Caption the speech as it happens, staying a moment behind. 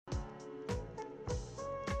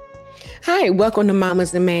Hi, welcome to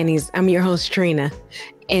Mamas and Mannies. I'm your host, Trina,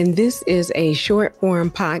 and this is a short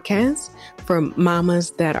form podcast for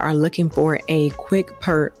mamas that are looking for a quick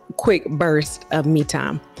burst of me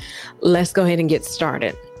time. Let's go ahead and get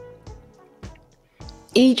started.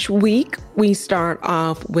 Each week, we start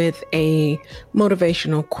off with a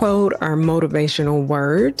motivational quote or motivational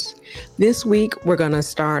words. This week, we're going to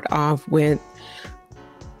start off with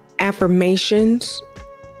affirmations,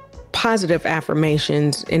 positive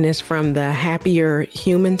affirmations, and it's from the Happier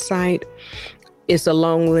Human site. It's a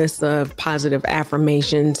long list of positive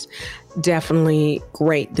affirmations. Definitely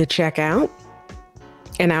great to check out.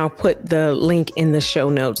 And I'll put the link in the show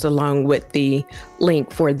notes along with the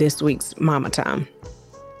link for this week's Mama Time.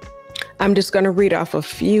 I'm just going to read off a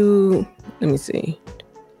few. Let me see.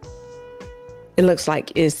 It looks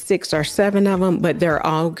like it's 6 or 7 of them, but they're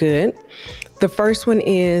all good. The first one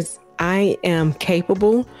is, I am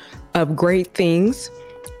capable of great things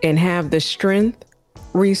and have the strength,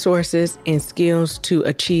 resources, and skills to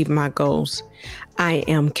achieve my goals. I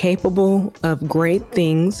am capable of great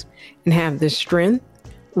things and have the strength,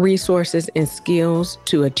 resources, and skills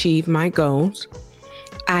to achieve my goals.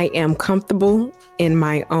 I am comfortable in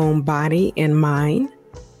my own body and mind.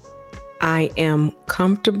 I am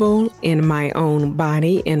comfortable in my own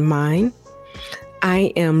body and mind.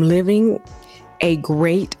 I am living a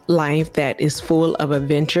great life that is full of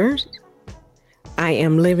adventures. I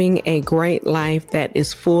am living a great life that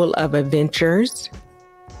is full of adventures.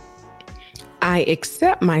 I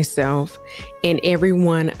accept myself and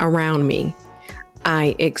everyone around me.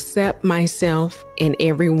 I accept myself and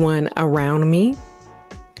everyone around me.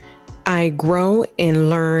 I grow and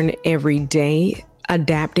learn every day,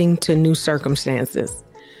 adapting to new circumstances.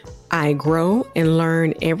 I grow and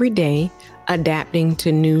learn every day, adapting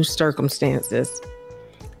to new circumstances.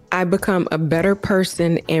 I become a better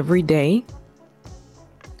person every day.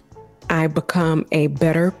 I become a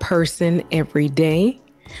better person every day.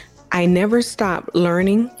 I never stop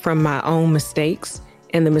learning from my own mistakes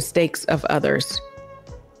and the mistakes of others.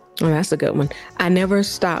 Oh, that's a good one. I never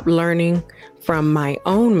stop learning from my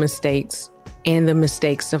own mistakes and the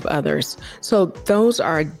mistakes of others. So those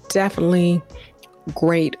are definitely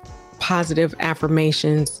great positive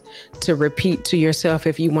affirmations to repeat to yourself.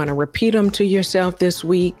 If you want to repeat them to yourself this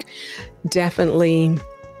week, definitely.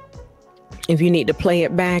 If you need to play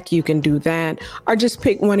it back, you can do that, or just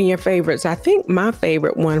pick one of your favorites. I think my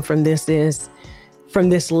favorite one from this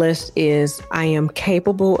list is, I am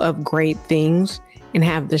capable of great things and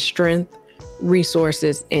have the strength,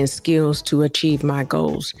 resources, and skills to achieve my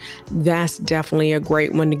goals. That's definitely a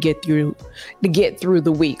great one to get through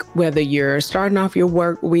the week. Whether you're starting off your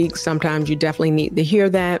work week, sometimes you definitely need to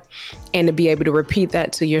hear that and to be able to repeat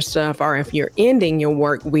that to yourself. Or if you're ending your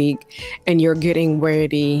work week and you're getting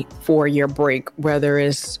ready for your break, whether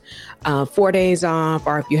it's 4 days off,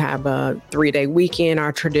 or if you have a 3-day weekend or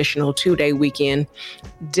a traditional 2-day weekend,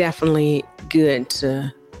 definitely good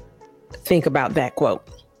to think about that quote.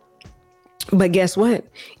 But guess what?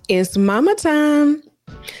 It's Mama Time.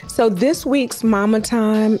 So this week's Mama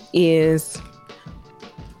Time is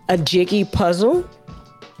a Jiggy puzzle.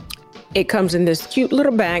 It comes in this cute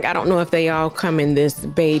little bag. I don't know if they all come in this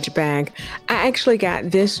beige bag. I actually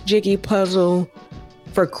got this Jiggy puzzle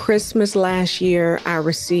for Christmas last year. I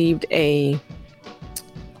received a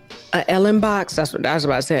Ellen box. That's what I was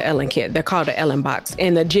about to say, Ellen kit. They're called an Ellen box.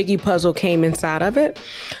 And the Jiggy puzzle came inside of it.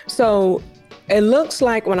 So it looks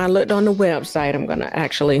like, when I looked on the website, I'm going to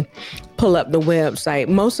actually pull up the website.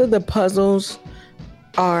 Most of the puzzles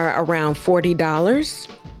are around $40.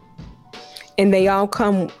 And they all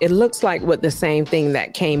come, it looks like, with the same thing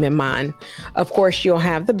that came in mine. Of course, you'll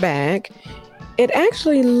have the bag. It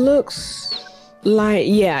actually looks like,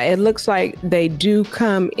 it looks like they do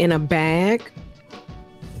come in a bag.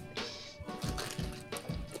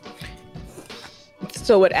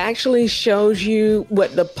 So it actually shows you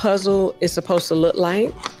what the puzzle is supposed to look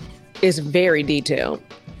like. It's very detailed.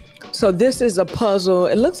 So this is a puzzle.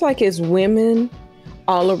 It looks like it's women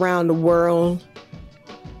all around the world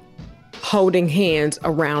holding hands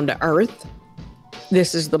around the earth.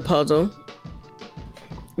 This is the puzzle.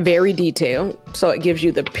 Very detailed. So it gives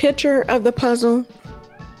you the picture of the puzzle.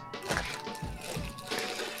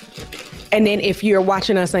 And then if you're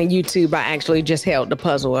watching us on YouTube, I actually just held the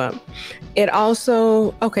puzzle up. It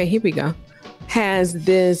also, okay, here we go, has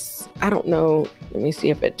this, I don't know, let me see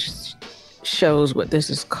if it shows what this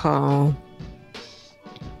is called.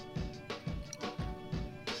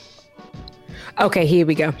 Okay, here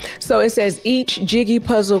we go. So it says each Jiggy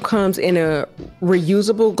puzzle comes in a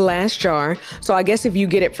reusable glass jar. So I guess if you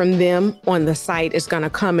get it from them on the site, it's going to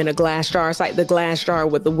come in a glass jar. It's like the glass jar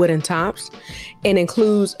with the wooden tops. It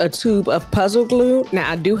includes a tube of puzzle glue. Now,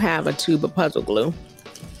 I do have a tube of puzzle glue.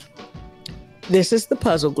 This is the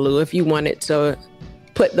puzzle glue if you wanted to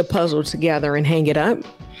put the puzzle together and hang it up.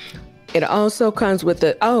 It also comes with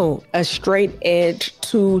a straight edge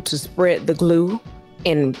tool to spread the glue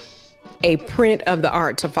and a print of the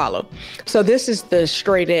art to follow. So this is the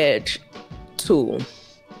straight edge tool.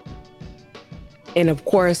 And of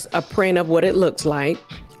course, a print of what it looks like.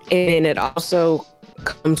 And it also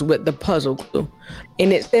comes with the puzzle glue.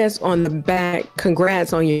 And it says on the back,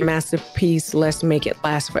 "Congrats on your masterpiece. Let's make it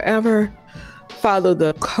last forever. Follow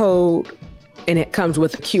the code." And it comes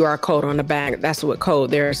with a QR code on the back. That's what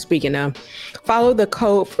code they're speaking of. Follow the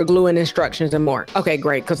code for glue and instructions and more. Okay,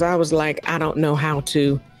 great. Because I was like, I don't know how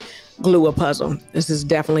to glue a puzzle. This is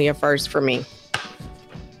definitely a first for me.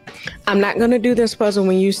 I'm not going to do this puzzle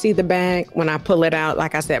when you see the bag. When I pull it out,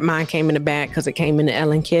 like I said, mine came in the bag because it came in the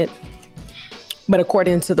Ellen kit. But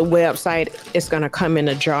according to the website, it's going to come in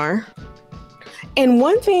a jar. And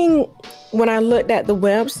one thing, when I looked at the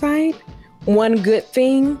website, one good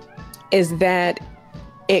thing is that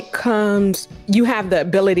you have the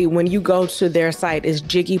ability when you go to their site, is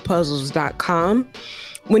jiggypuzzles.com.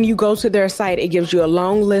 When you go to their site, it gives you a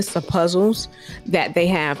long list of puzzles that they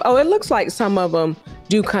have. Oh, it looks like some of them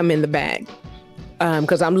do come in the bag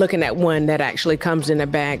because I'm looking at one that actually comes in a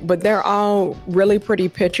bag, but they're all really pretty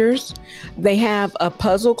pictures. They have a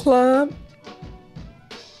puzzle club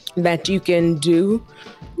that you can do.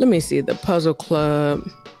 Let me see the puzzle club.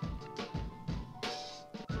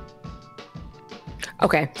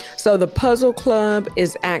 Okay, so the puzzle club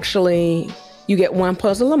is actually, you get one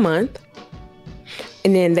puzzle a month.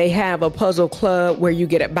 And then they have a puzzle club where you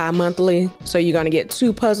get it bi-monthly. So you're going to get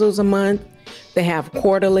 2 puzzles a month. They have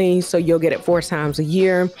quarterly, so you'll get it 4 times a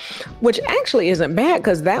year, which actually isn't bad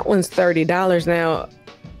because that one's $30. Now,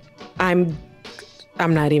 I'm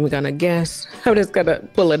not even going to guess. I'm just going to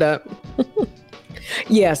pull it up.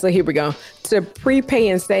 Yeah, so here we go. To prepay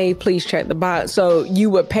and save, please check the box. So you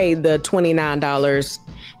would pay the $29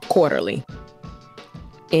 quarterly.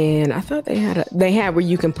 And I thought they had where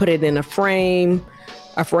you can put it in a frame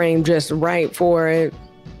just right for it.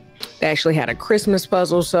 They actually had a Christmas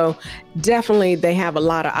puzzle. So definitely they have a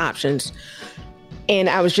lot of options. And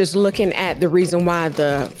I was just looking at the reason why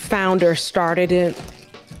the founder started it.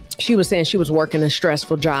 She was saying she was working a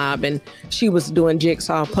stressful job and she was doing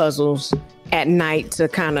jigsaw puzzles at night to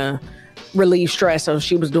kind of relieve stress. So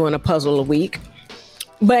she was doing a puzzle a week.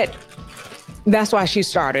 But that's why she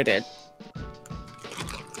started it.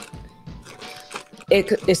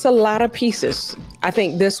 It's a lot of pieces. I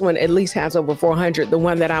think this one at least has over 400. The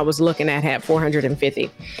one that I was looking at had 450.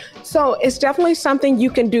 So it's definitely something you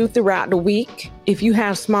can do throughout the week. If you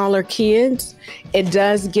have smaller kids, it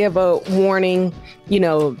does give a warning,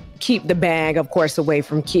 keep the bag, of course, away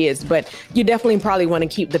from kids, but you definitely probably want to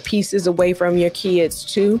keep the pieces away from your kids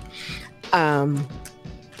too. And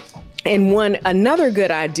another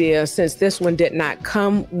good idea, since this one did not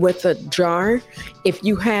come with a jar, if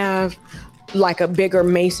you have like a bigger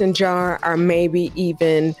mason jar or maybe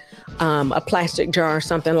even a plastic jar or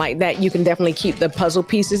something like that, you can definitely keep the puzzle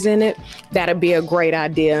pieces in it. That'd be a great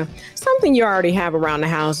idea. Something you already have around the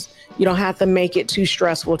house. You don't have to make it too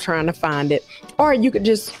stressful trying to find it. Or you could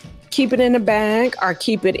just keep it in a bag or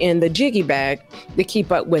keep it in the Jiggy bag to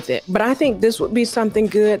keep up with it. But I think this would be something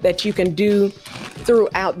good that you can do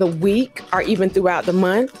throughout the week or even throughout the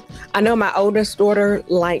month. I know my oldest daughter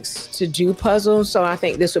likes to do puzzles, so I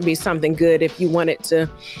think this would be something good if you wanted to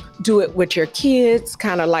do it with your kids,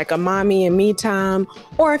 kind of like a mommy and me time,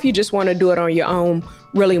 or if you just want to do it on your own,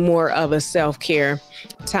 really more of a self-care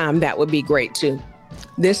time, that would be great too.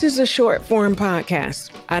 This is a short form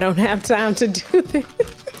podcast. I don't have time to do this.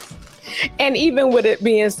 And even with it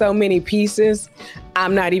being so many pieces,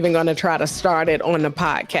 I'm not even going to try to start it on the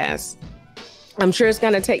podcast. I'm sure it's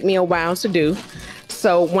going to take me a while to do.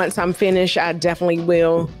 So once I'm finished, I definitely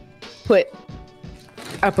will put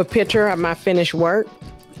up a picture of my finished work.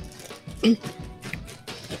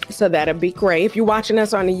 So that'll be great. If you're watching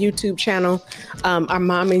us on the YouTube channel, our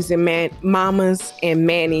Mamas and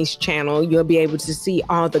Manny's channel, you'll be able to see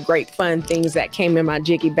all the great fun things that came in my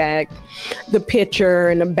Jiggy bag, the picture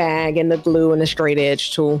and the bag and the glue and the straight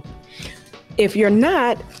edge tool. If you're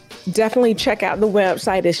not, definitely check out the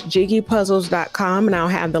website. It's jiggypuzzles.com, and I'll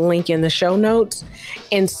have the link in the show notes,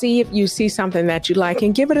 and see if you see something that you like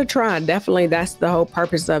and give it a try. Definitely, that's the whole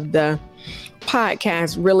purpose of the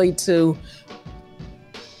podcast, really to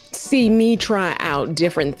see me try out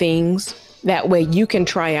different things That way you can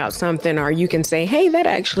try out something, or you can say, hey, that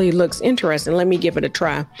actually looks interesting. Let me give it a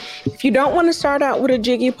try. If you don't want to start out with a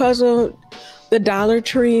Jiggy puzzle, the Dollar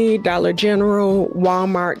Tree, Dollar General,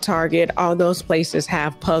 Walmart, Target, all those places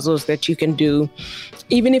have puzzles that you can do.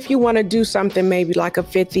 Even if you want to do something maybe like a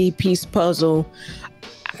 50-piece puzzle.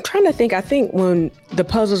 I'm trying to think. I think when the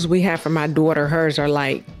puzzles we have for my daughter, hers are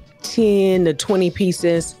like 10 to 20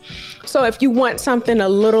 pieces. So if you want something a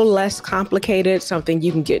little less complicated, something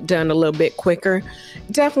you can get done a little bit quicker,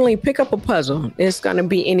 definitely pick up a puzzle. It's going to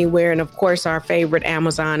be anywhere. And of course, our favorite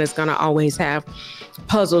Amazon is going to always have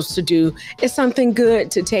puzzles to do. It's something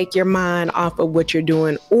good to take your mind off of what you're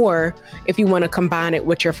doing. Or if you want to combine it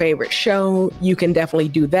with your favorite show, you can definitely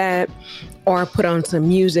do that. Or put on some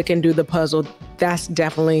music and do the puzzle. That's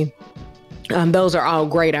definitely those are all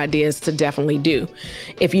great ideas to definitely do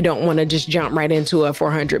if you don't want to just jump right into a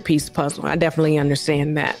 400-piece puzzle. I definitely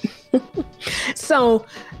understand that. So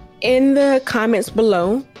in the comments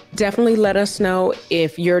below, definitely let us know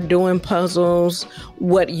if you're doing puzzles,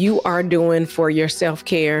 what you are doing for your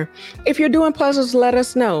self-care. If you're doing puzzles, let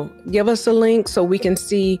us know. Give us a link so we can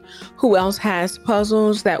see who else has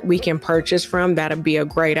puzzles that we can purchase from. That'll be a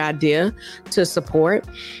great idea to support.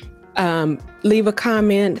 Leave a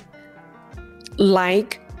comment.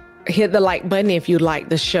 Hit the like button if you like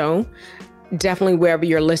the show. Definitely wherever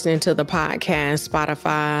you're listening to the podcast,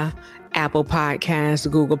 Spotify, Apple Podcasts,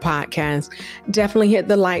 Google Podcasts, definitely hit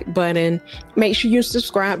the like button. Make sure you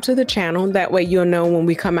subscribe to the channel. That way you'll know when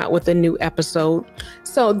we come out with a new episode.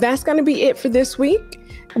 So that's going to be it for this week.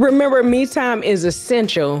 Remember, me time is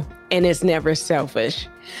essential and it's never selfish.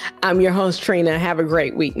 I'm your host, Trina. Have a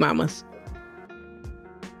great week, mamas.